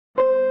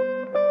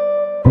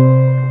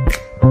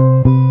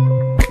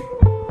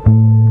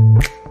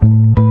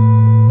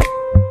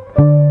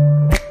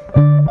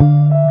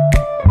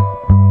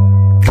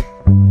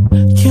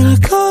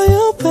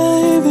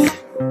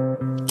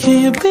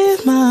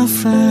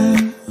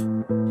pretend?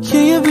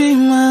 Can you be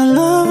my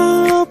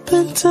lover up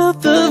until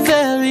the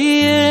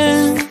very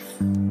end?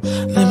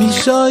 Let me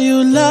show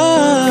you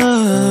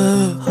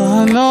love.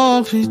 I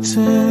don't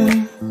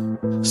pretend.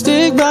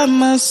 Stick by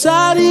my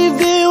side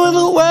even when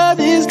the world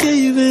is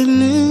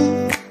giving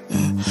in.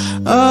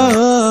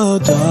 Oh,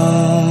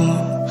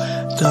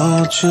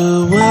 don't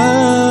you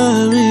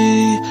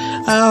worry,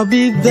 I'll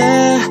be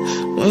there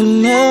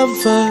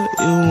whenever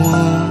you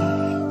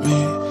want me.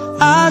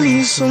 I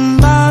need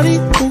somebody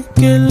who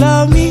can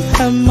love me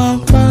at my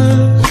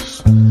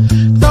worst.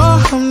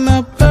 No, I'm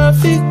not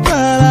perfect,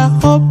 but I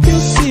hope you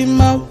see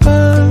my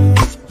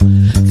worth.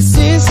 'Cause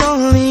it's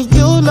only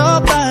you,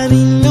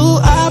 nobody knew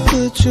I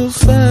put you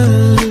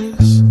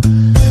first.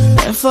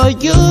 And for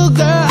you,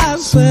 girl, I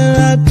swear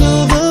I do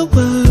the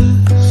worst.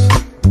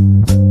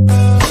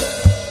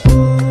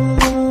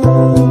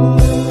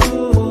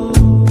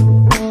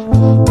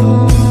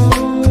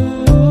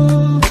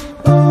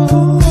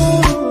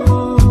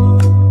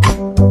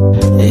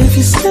 If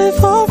you stay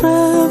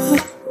forever,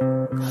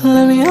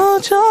 let me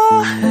hold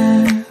your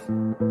hand.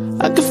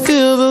 I can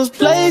feel those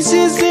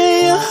places in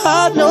your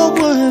heart no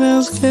one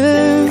else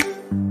can.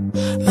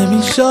 Let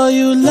me show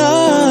you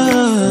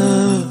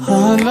love, I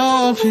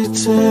don't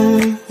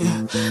pretend.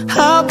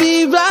 I'll be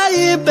right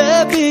here,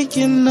 baby,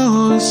 you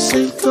know it's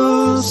sink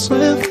or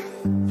swim.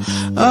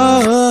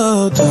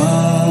 Oh,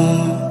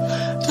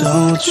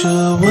 don't you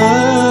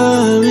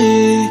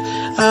worry,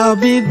 I'll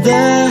be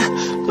there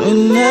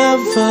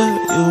whenever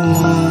you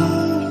want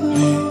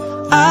me.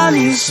 I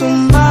need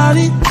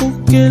somebody who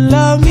can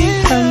love me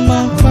at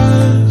my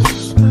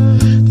worst.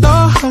 No,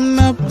 I'm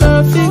not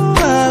perfect,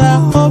 but I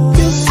hope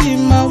you see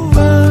my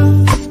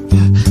worth.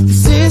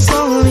 'Cause it's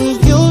only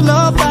you,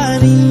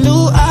 nobody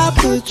knew I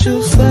put you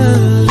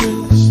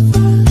first.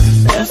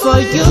 And for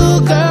you,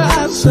 girl,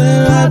 I swear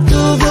I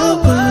do the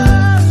worst.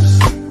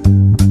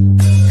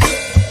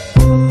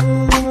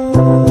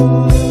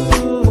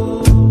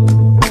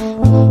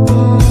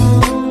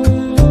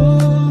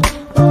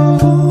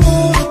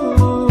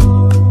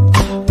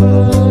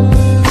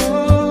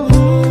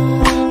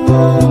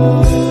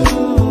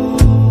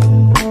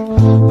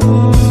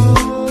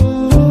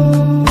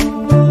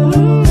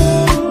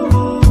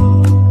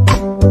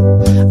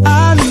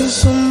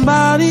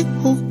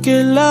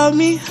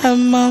 At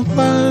my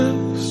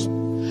worst.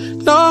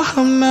 No,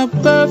 I'm not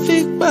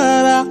perfect,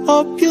 but I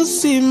hope you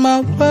see my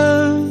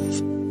worth.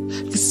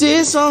 'Cause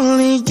it's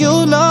only you,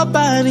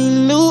 nobody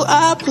knew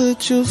I put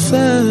you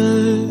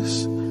first.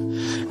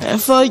 And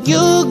for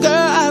you,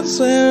 girl, I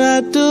swear I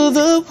do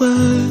the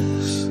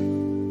worst.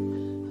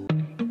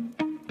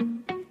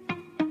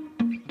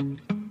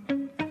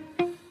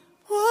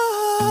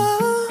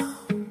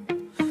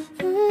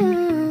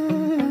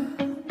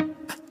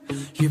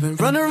 You've been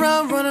running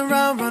around,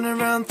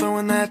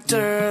 throwing that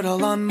dirt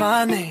all on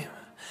my name.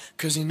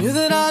 'Cause you knew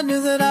that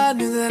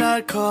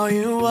I'd call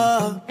you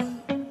up.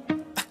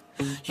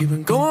 You've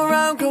been going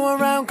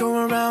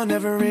around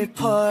every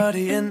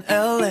party in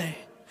LA.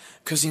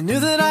 'Cause you knew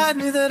that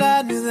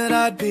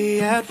I'd be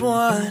at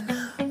one.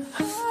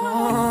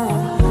 Oh,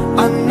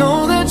 I know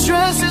that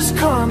dress is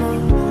karma,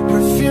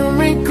 perfume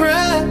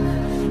regret.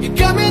 You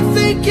got me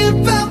thinking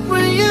about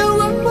when you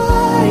were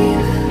mine.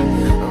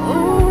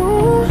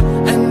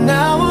 And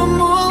now I'm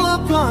all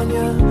up on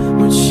you,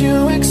 what you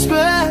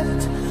expect?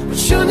 But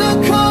you're not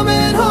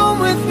coming home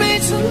with me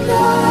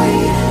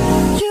tonight.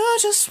 You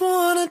just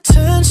want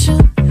attention,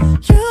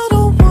 you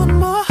don't want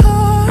my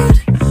heart.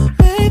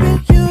 Maybe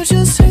you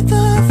just hate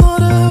the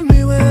thought of me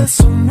with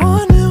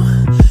someone new.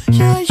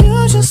 Yeah, you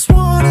just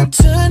want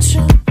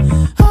attention,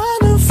 I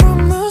knew from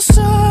the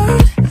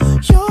start.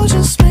 You're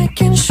just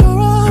making sure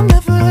I'm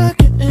never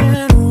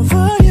getting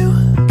over you.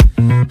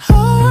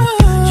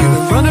 You've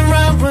been running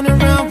around,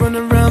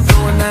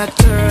 throwing that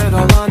dirt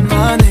all on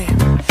my name.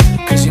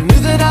 'Cause you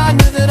knew that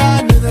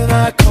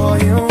I'd call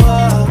you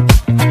up.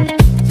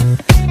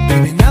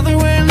 Baby, now that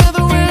we're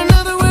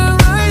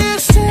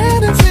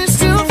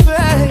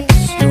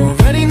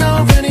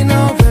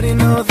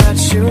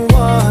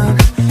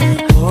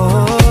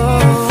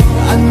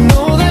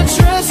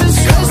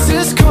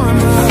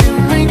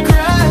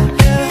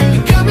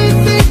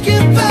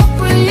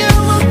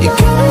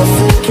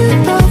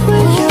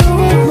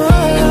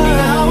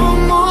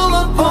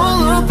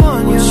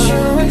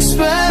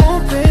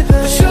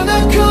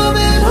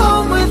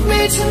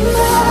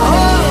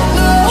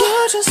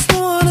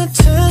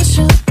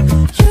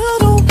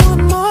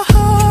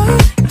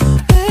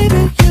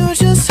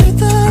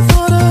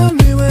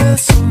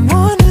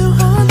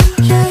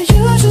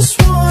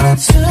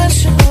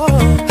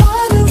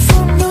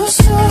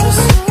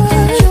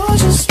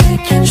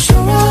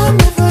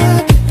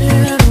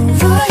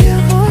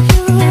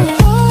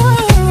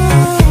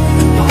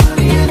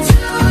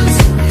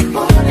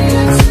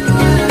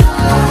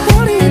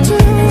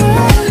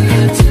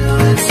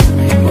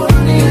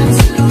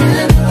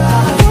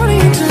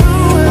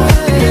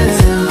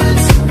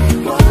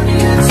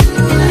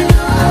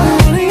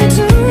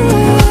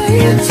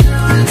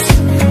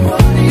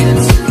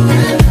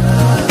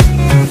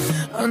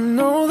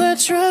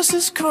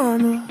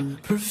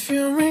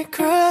perfume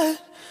regret.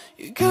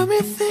 You got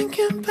me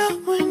thinking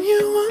about when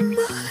you were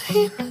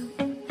mine.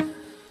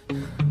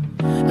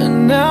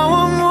 And now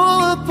I'm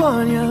all up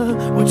on you,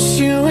 what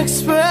you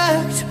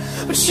expect.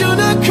 But you're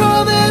not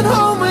coming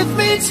home with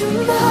me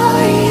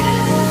tonight.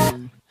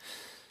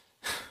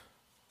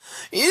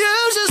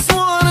 You just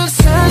want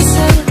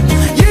attention,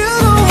 you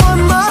don't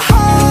want my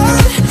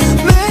heart.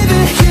 Maybe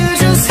you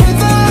just hit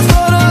the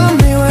thought of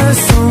me with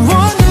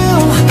someone new.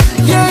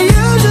 Yeah,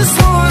 you just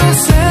want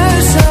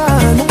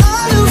attention, I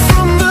knew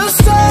from the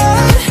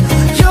start.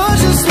 You're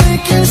just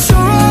making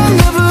sure I'm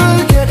never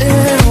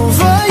getting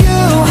over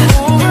you.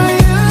 Over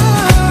you.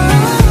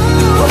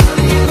 What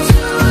are you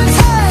doing?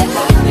 Hey.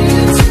 What are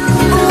you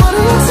doing? What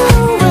are you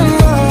doing?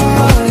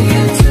 What are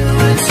you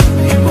doing to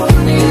me? What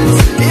are you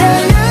doing? Yeah,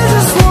 you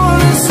just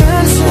want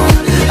attention,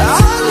 I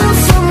knew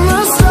from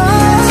the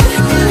start.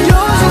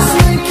 You're just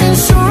making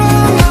sure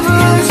I'm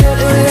never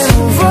getting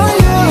over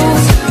you.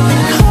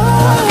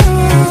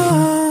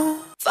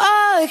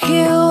 Fuck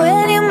you,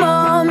 any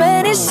mom,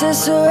 any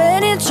sister,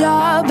 any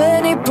job,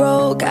 any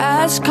broke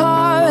ass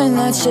car, and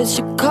that shit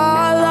you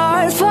call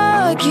art.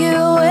 Fuck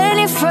you,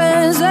 any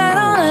friends that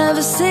I'll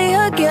never see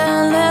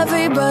again.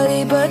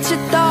 Everybody but your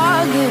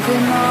dog, you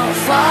can all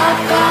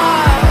fuck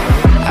off.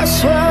 I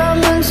swear I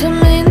meant to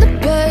mean the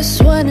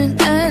best when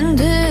it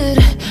ended.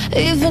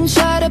 Even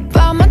tried to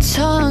bite my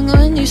tongue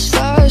when you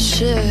started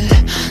shit.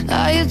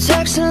 Now you're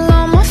texting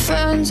all my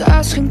friends,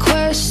 asking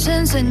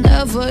questions. They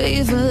never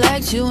even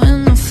liked you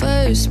in the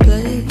first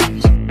place.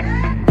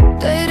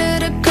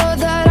 Dated a girl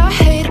that I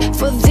hate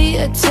for the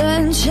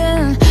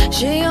attention.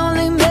 She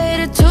only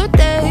made it 2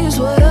 days,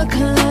 what a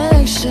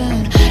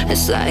connection.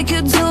 It's like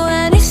you'd do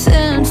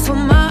anything for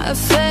my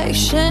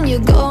affection.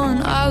 You're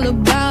going all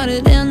about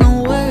it in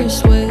the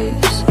worst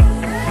ways.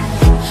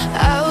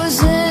 I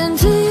was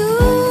into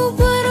you,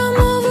 but I'm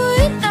over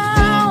it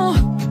now.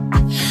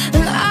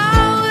 And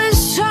I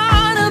was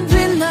trying to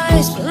be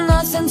nice, but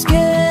nothing's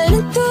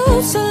getting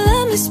through, so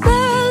let me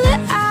spell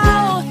it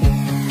out.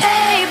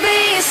 A, B,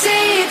 C,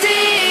 D,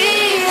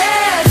 E,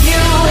 F.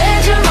 You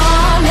and your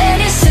mom, and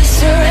your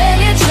sister, and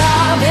your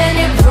job, and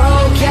your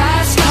broke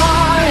ass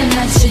car, and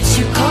that shit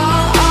you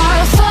call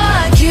art.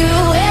 Fuck you,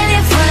 and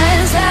your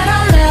friends that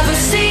I'll never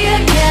see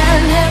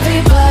again.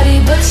 Everybody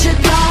but your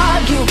dog,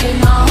 you can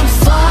all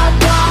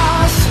fuck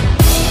off.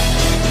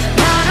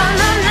 Na na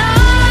na na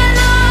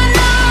na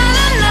na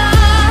na na.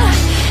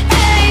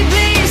 A, B,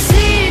 C,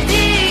 D,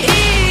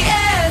 E,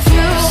 F.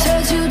 You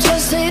said you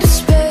just needed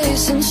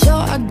space, and so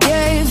I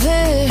gave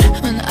it.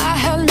 When I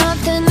had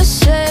nothing to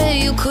say,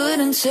 you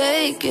couldn't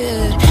take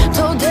it.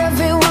 Told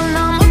everyone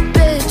I'm a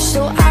bitch,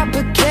 so I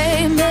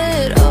became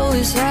it.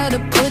 Always had to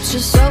put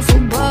yourself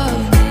above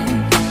me.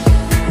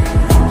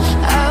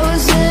 I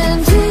was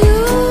into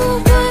you,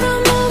 but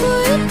I'm over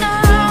it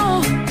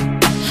now.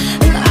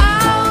 And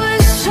I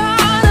was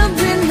trying to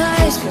be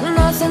nice, but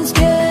nothing's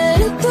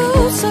getting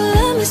through, so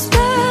let me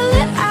spell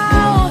it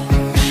out.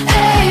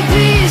 A, B,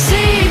 C,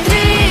 D,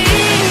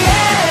 E,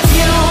 F.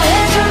 You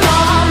and your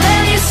mom,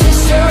 and your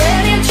sister,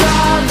 and your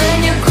job,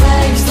 and your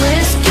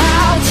Craigslist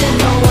couch, and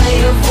the way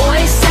your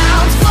voice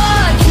sounds.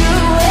 Fuck you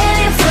and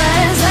your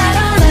friends that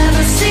I'll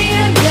never see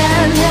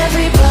again.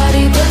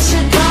 Everybody but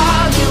your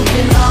dog, you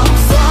can all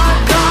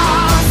fuck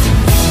off.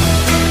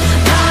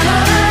 Na na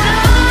na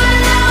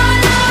na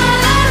na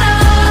na na.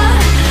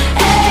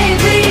 A,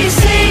 B,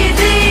 C,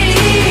 D,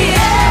 E,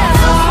 F.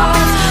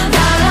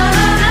 Na na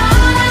na na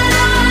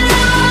na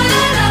na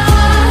na na.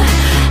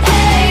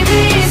 A, B,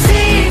 C,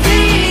 D,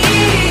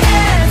 E,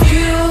 F.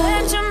 You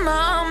and your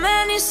mom,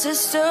 and your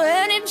sister,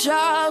 and your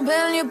job,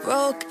 and your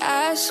broke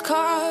ass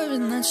car,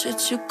 and that shit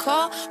you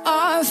call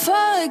art.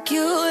 Fuck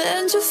you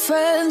and your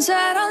friends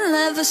that I'll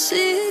never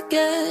see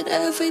again.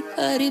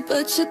 Everybody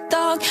but your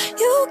dog,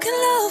 you can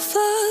love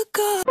fuck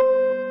off.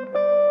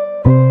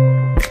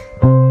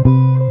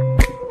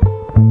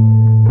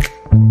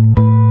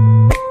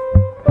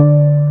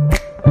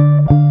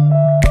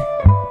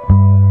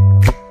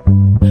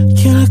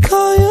 Can I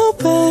call you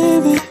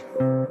baby?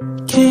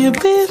 Can you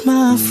be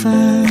my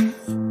friend?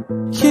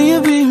 Can you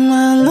be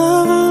my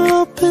lover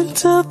up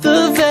until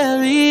the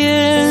very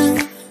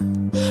end?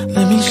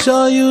 Let me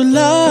show you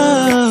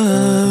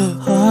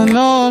love, oh,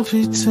 no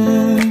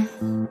pretend.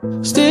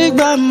 Stick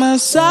by my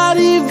side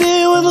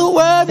even when the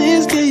world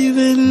is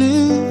giving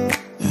in.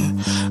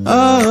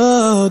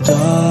 Oh,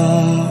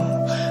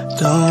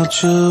 don't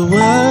you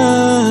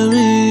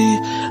worry,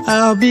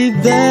 I'll be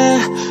there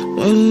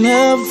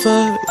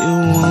whenever you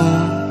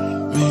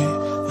want me.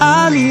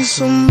 I need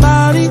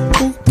somebody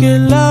who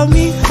can love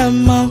me at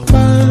my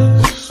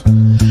worst.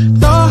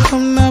 No,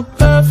 I'm not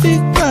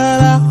perfect, but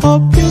I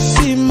hope you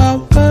see my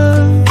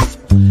worth.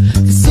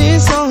 'Cause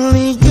it's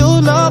only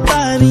you,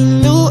 nobody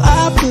knew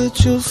I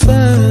put you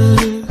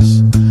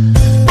first.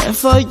 And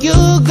for you,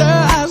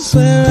 girl, I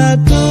swear I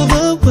do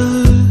the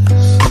worst.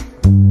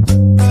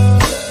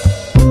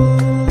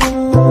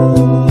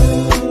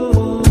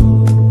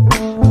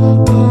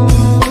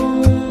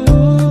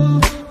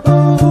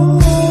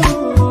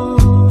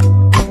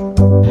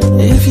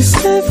 If you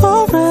stay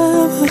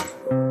forever,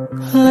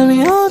 let me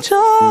me hold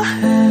your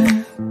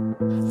hand.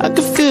 I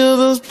can feel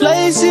those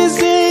places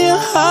in your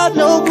heart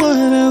no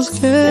one else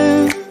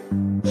can.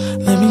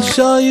 Let me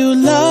show you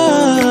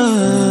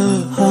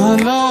love. I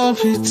don't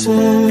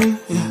pretend,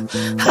 yeah.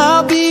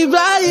 I'll be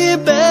right here,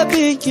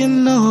 baby. You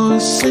know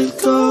it's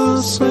sink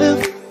or swim.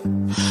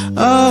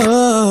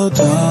 Oh,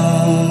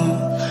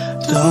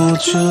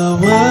 don't you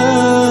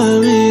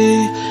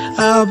worry.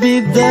 I'll be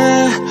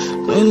there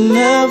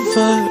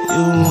whenever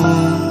you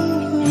want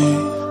me.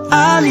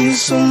 I need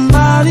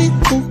somebody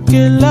who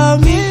can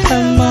love me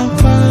at my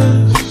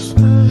worst.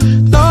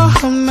 No,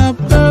 I'm not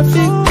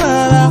perfect,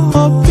 but I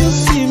hope you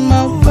see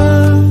my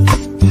worth.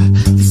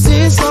 This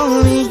is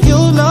only you,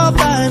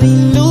 nobody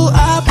knew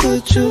I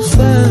put you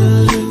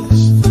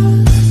first.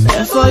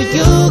 And for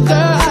you,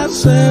 girl, I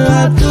swear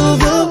I do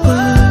the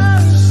worst.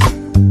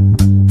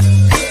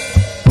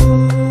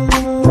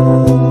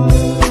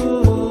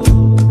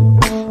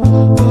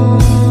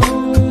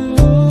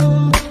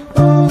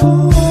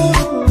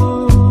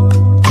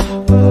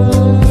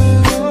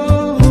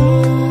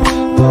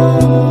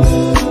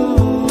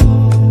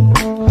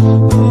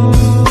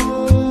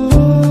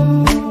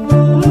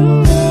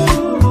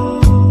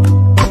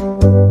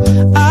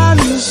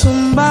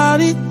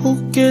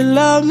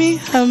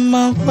 At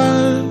my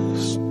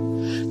worst.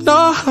 No,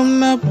 I'm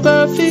not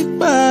perfect,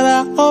 but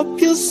I hope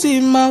you see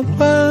my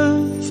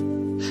worth.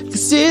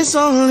 'Cause it's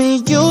only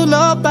you,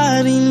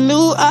 nobody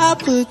knew I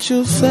put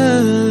you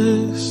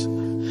first.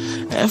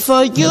 And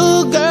for you,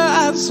 girl,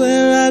 I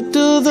swear I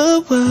do the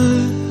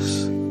worst.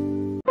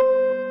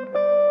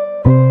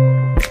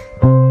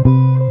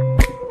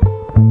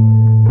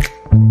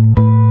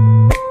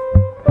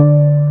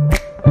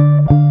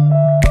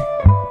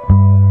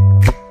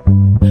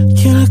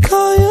 Can I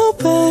call you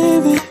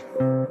baby?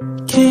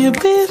 Can you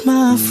be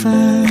my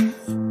friend?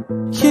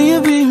 Can you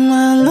be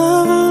my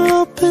lover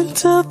up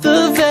until the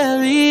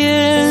very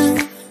end?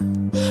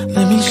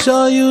 Let me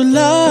show you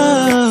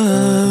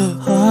love.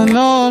 I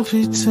don't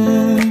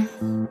pretend.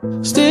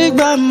 Stick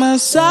by my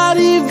side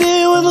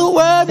even when the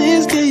world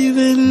is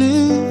giving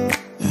in.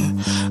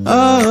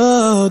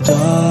 Oh,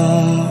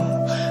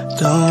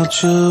 don't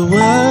you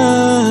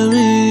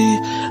worry.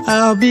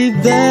 I'll be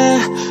there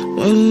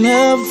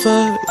whenever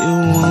you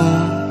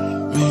want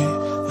me.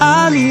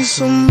 I need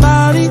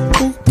somebody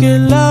who can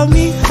love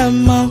me at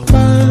my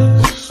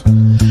worst.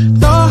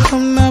 No,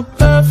 I'm not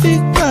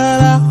perfect, but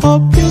I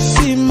hope you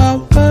see my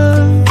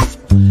worth.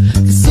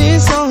 'Cause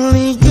it's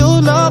only you,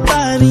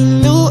 nobody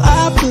knew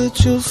I put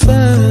you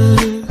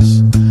first.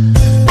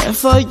 And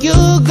for you,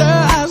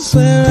 girl, I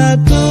swear I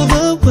do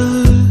the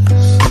worst.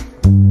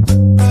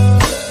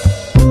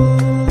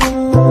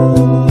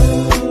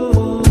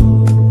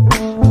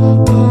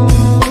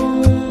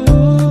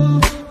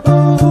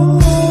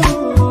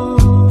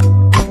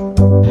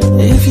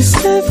 If you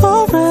stay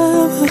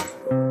forever,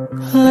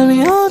 let me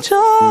hold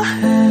your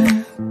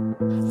hand.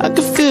 I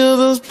can feel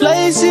those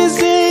places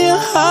in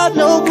your heart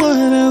no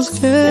one else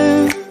can.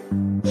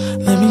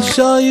 Let me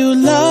show you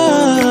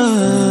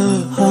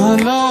love. I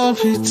don't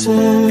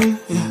pretend,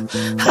 yeah.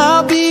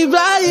 I'll be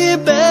right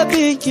here,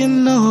 baby. You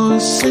know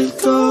it's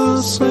sink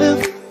or swim.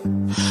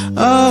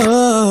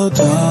 Oh,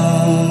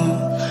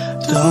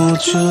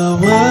 don't you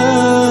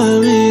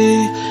worry.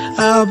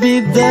 I'll be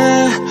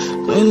there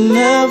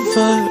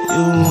whenever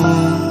you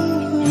want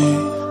me.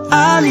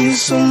 I need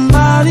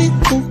somebody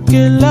who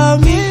can love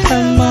me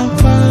at my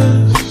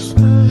worst.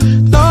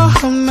 No,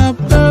 I'm not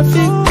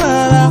perfect,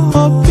 but I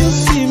hope you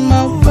see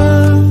my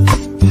worth.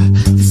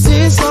 'Cause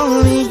it's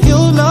only you,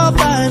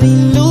 nobody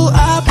knew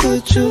I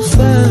put you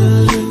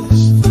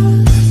first.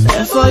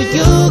 And for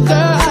you,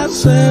 girl, I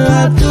swear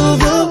I do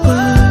the worst.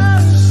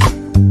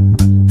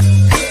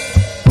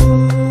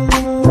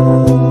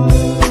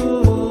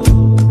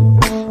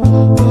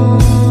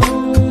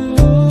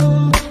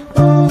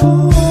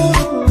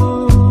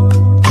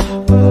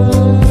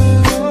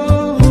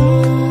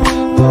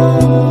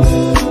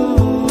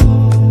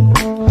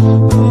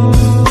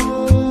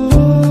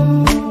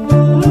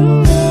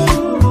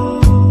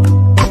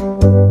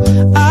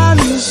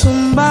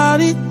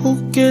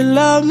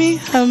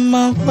 At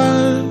my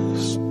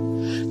worst.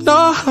 No,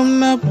 I'm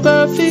not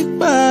perfect,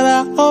 but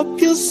I hope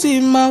you see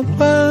my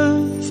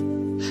worth.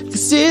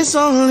 'Cause it's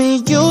only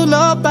you,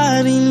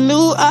 nobody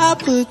knew I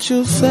put you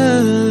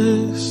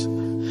first.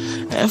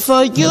 And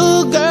for you,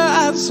 girl,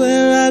 I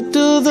swear I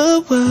do the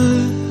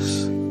worst.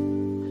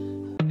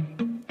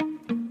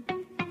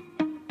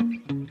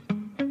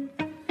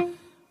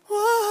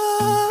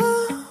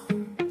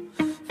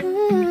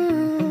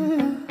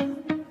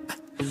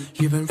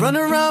 You've been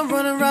running around,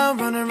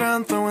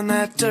 throwing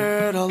that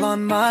dirt all on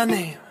my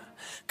name.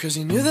 'Cause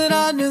you knew that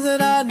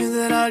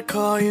I'd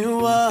call you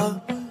up.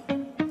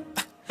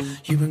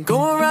 You've been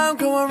going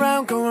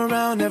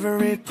around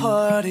every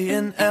party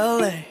in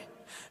LA.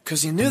 'Cause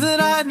you knew that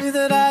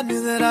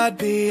I'd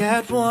be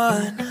at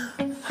one.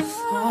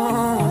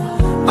 Oh,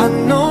 I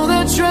know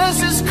that dress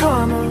is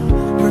karma,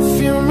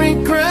 perfume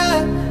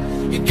regret.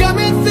 You got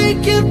me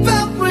thinking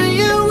about when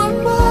you were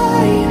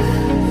mine.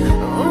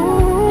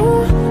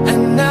 Oh,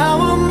 and now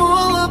I'm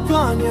all up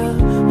on you,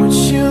 what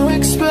you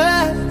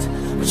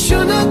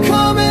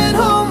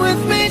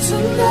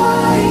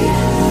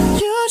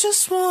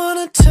just want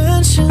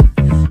attention.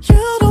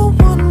 You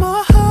don't want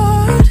my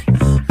heart.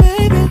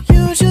 Maybe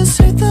you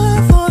just hate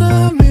the thought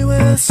of me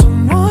with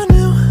someone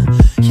new.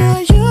 Yeah,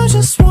 you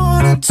just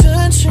want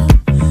attention.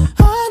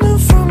 I knew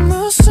from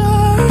the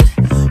start.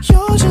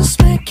 You're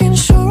just making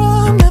sure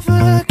I'm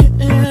never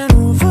getting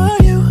over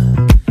you.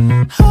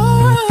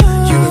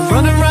 You've been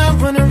running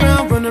around, running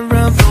around, running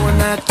around, throwing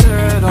that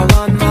dirt all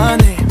on my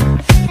name.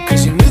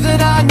 Cause you knew that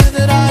I knew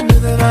that I knew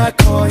that I'd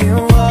call you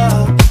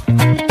up.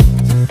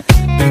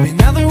 Baby,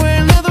 now that we're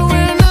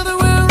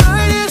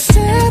right here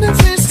standing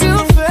face to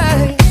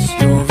face,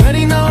 you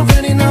already know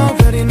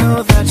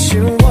that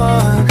you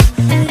won.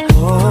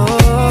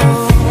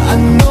 Oh, I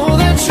know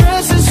that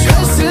stress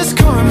is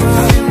karma.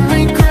 You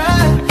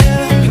regret,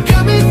 yeah. You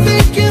got me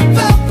thinking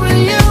about when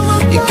you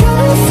were mine. You got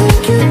me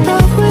thinking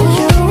about when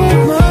you were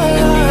mine.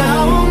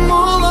 Now I'm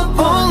all up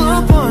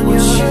on you.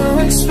 What you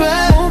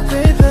expect, oh,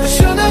 baby?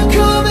 You're not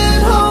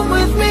coming home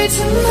with me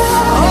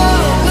tonight. Oh,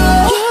 no.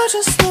 You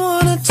just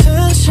want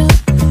attention.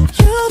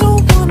 You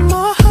don't want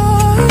my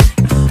heart.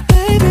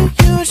 Baby,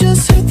 you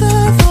just hate the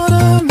thought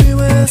of me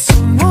with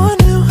someone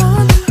new.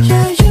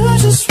 Yeah, you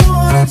just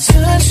want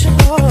attention.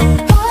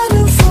 I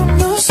knew from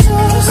the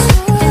start.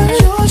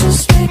 You're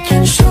just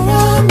making sure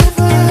I'm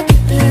never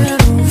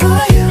getting over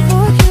you.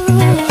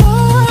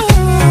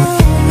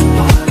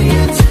 What are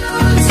you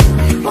doing to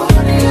me? What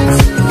are you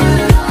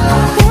doing?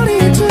 What are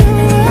you doing?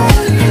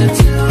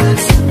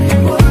 To me?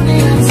 What are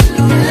you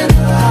doing?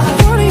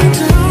 What are you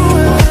doing?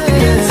 What are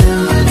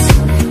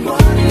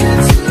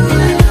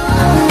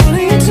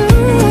you doing?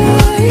 What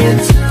are you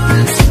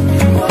doing to me?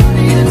 What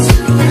are you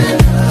doing?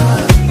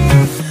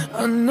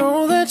 I know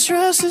that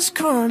dress is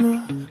karma,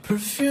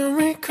 perfume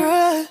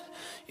regret.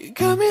 You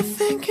got me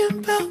thinking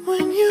about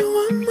when you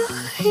were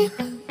mine.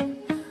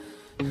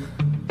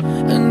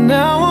 And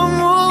now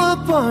I'm all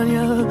up on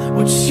you.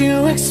 What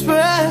you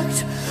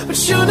expect? But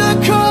you're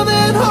not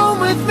coming home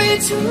with me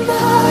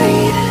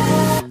tonight.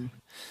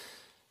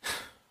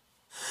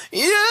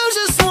 You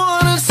just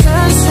want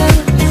attention.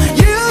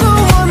 You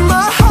don't want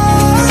my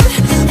heart.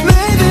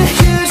 Maybe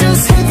you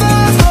just hate the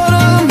thought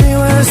of me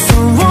with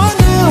someone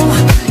new.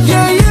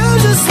 Yeah, you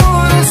just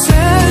want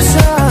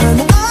attention.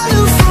 I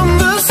knew from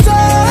the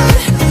start.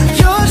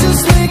 You're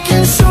just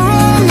making sure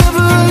I'm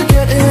never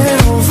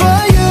getting over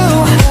you.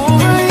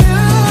 Over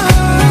you.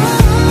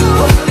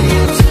 What are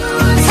you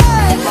doing?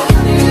 Hey. What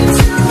are you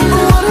doing?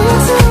 What are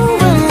you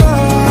doing?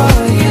 What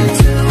are you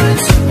doing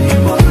to me?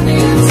 What are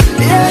you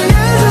doing? Yeah,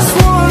 you just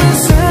want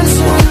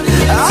attention.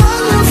 I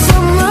knew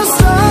from the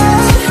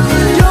start.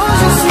 You're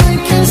just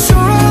making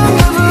sure I'm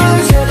never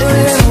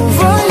getting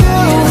over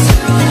you.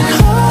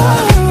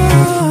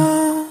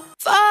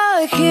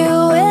 Fuck you,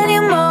 any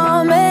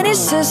mom, any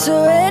sister,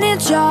 any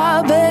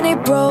job, any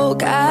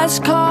broke ass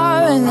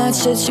car, and that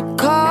shit you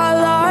call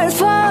art.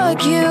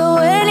 Fuck you,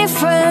 any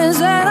friends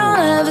that I'll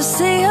never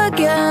see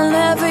again.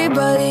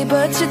 Everybody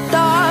but your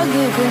dog,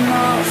 you can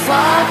all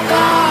fuck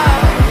off.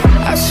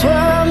 I swear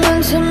I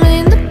meant to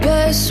mean the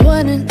best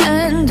when it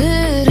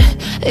ended.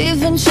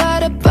 Even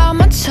tried to bite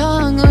my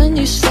tongue when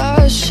you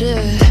started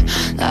shit.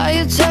 Now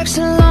you're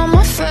texting all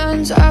my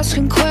friends,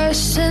 asking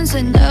questions.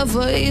 They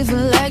never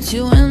even liked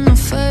you in the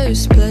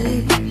first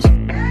place.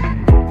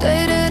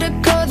 Dated a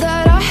girl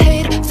that I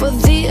hate for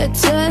the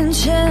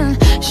attention.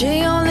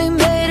 She only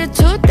made it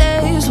 2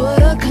 days,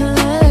 what a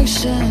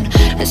connection.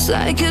 It's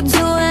like you'd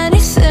do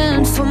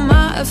anything for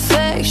my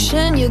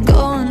affection. You're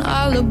going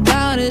all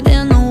about it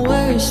in the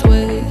worst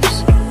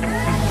ways.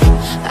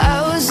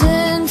 I was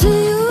into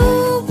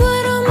you,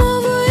 but I'm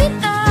over it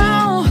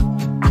now.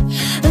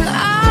 And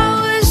I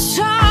was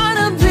trying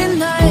to be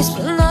nice,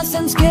 but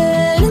nothing's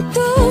getting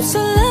through. So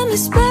let me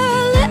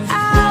spell it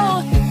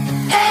out.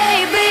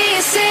 A, B,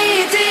 C,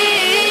 D,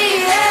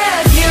 E,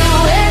 F. You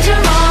and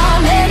your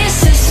mom, and your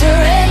sister,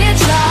 and your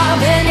job,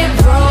 and your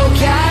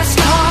broke ass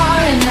car,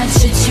 and that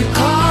shit you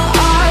call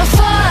art.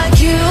 Fuck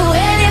you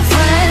and your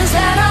friends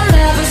that I'll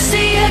never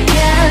see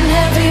again.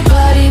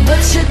 Everybody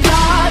but your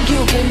dog,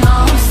 you can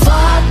all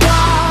fuck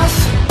off.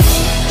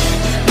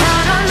 Na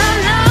na na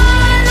na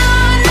na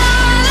na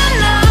na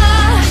na.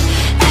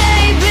 A,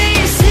 B,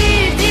 C,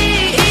 D,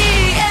 E,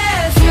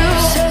 F. You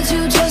said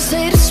you just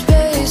needed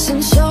space,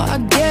 and so I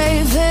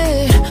gave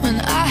it. When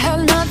I had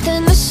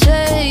nothing to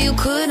say, you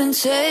couldn't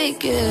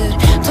take it.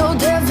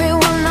 Told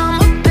everyone I'm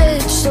a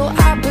bitch, so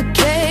I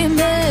became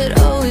it.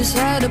 Always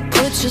had to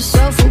put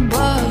yourself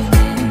above me.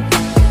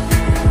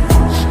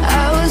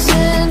 I was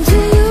into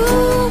you,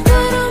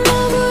 but I'm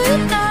over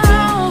it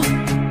now.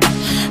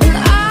 And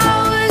I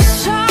was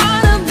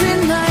trying to be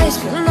nice,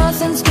 but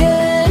nothing's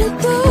getting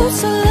through.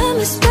 So let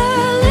me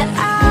spell it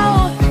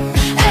out.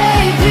 A,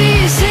 B,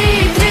 C,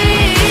 D,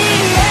 E,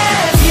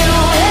 F. You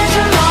and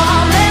your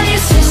mom, and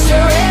your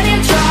sister, and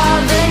your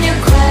job, and your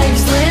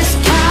Craigslist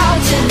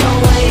couch, and the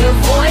way your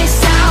voice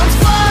sounds.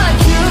 Fuck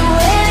you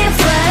and your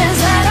friends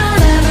that I'll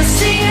never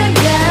see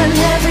again.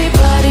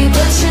 Everybody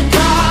but your dog.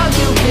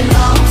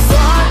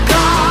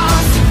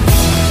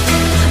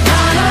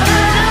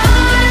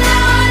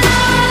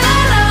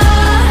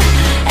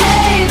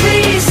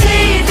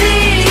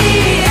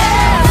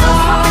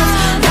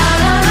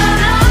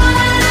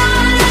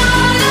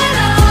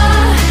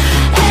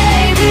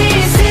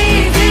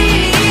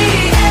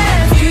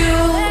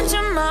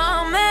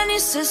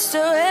 sister,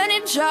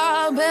 any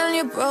job, and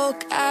your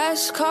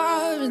broke-ass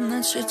car, and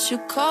that's what you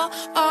call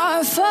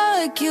art.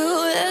 Fuck you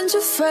and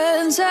your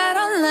friends that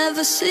I'll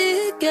never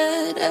see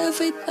again.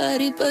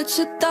 Everybody but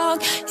your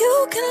dog,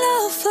 you can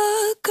love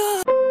a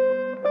god.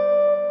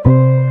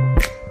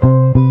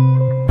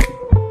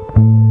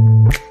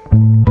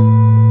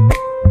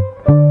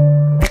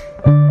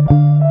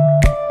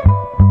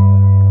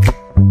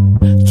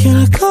 Can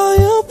I call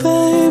you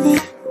baby?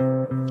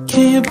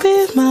 Can you be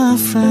my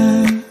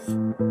friend?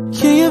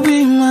 Can you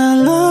be my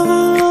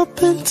lover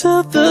up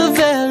until the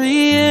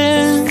very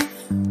end?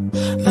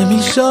 Let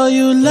me show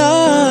you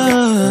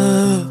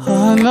love,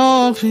 I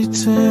don't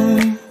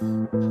pretend.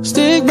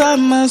 Stick by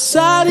my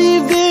side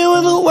even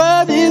when the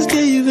world is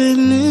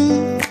giving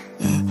in.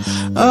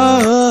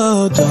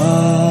 Oh,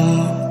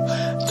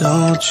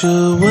 don't you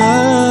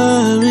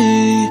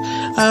worry,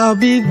 I'll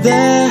be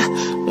there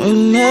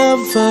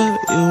whenever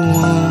you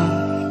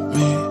want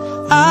me.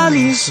 I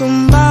need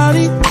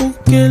somebody who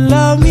can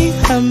love me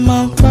at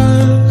my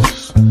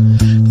worst.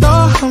 No,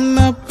 I'm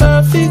not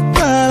perfect,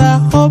 but I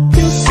hope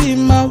you see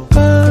my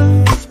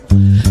worth.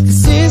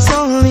 'Cause it's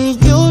only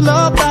you,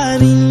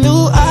 nobody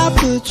knew I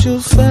put you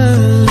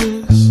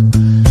first.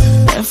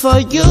 And for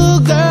you,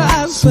 girl,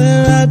 I swear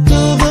I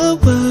do the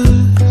worst.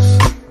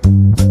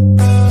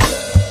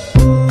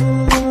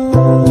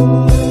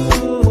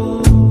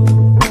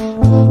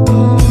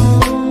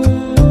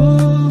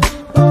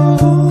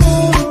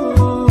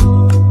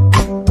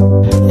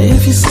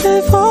 If you stay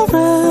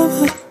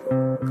forever,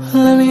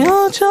 let me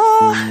hold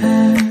your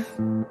hand.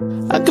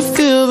 I can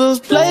feel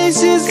those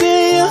places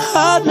in your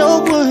heart no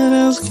one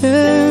else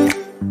can.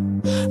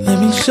 Let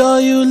me show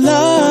you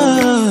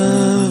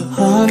love,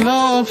 I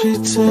don't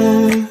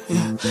pretend.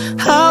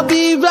 I'll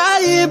be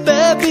right here,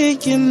 baby,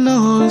 you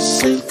know it's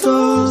sink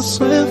or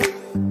swim.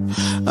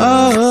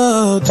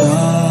 Oh,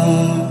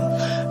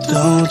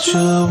 don't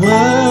you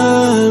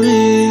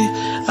worry,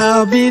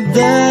 I'll be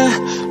there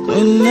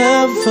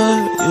whenever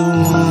you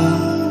want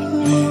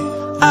me.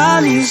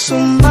 I need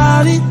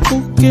somebody who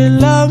can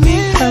love me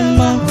at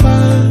my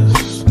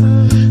worst.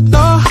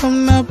 No, I'm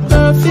not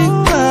perfect,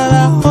 but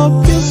I hope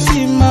you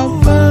see my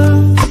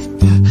worth.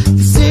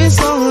 'Cause it's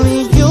only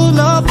you,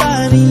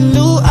 nobody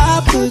knew I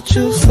put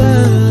you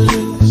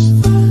first.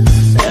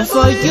 And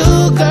for you,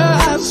 girl,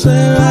 I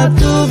swear I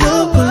do the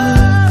worst.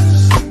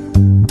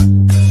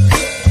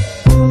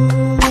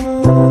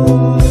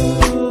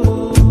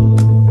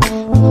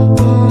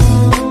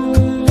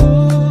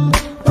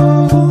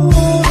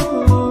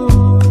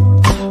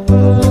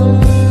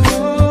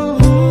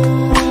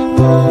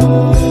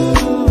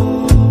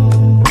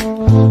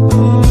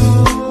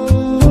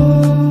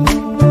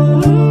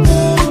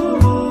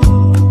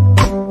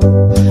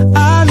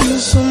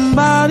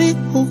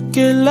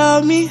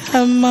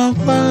 At my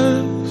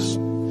worst.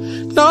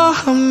 No,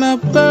 I'm not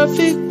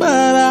perfect,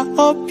 but I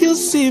hope you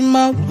see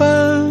my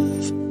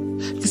worth.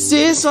 'Cause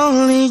it's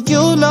only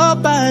you,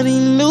 nobody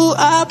knew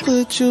I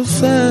put you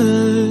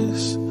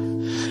first.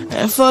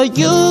 And for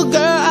you,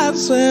 girl, I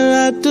swear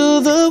I do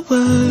the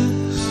worst.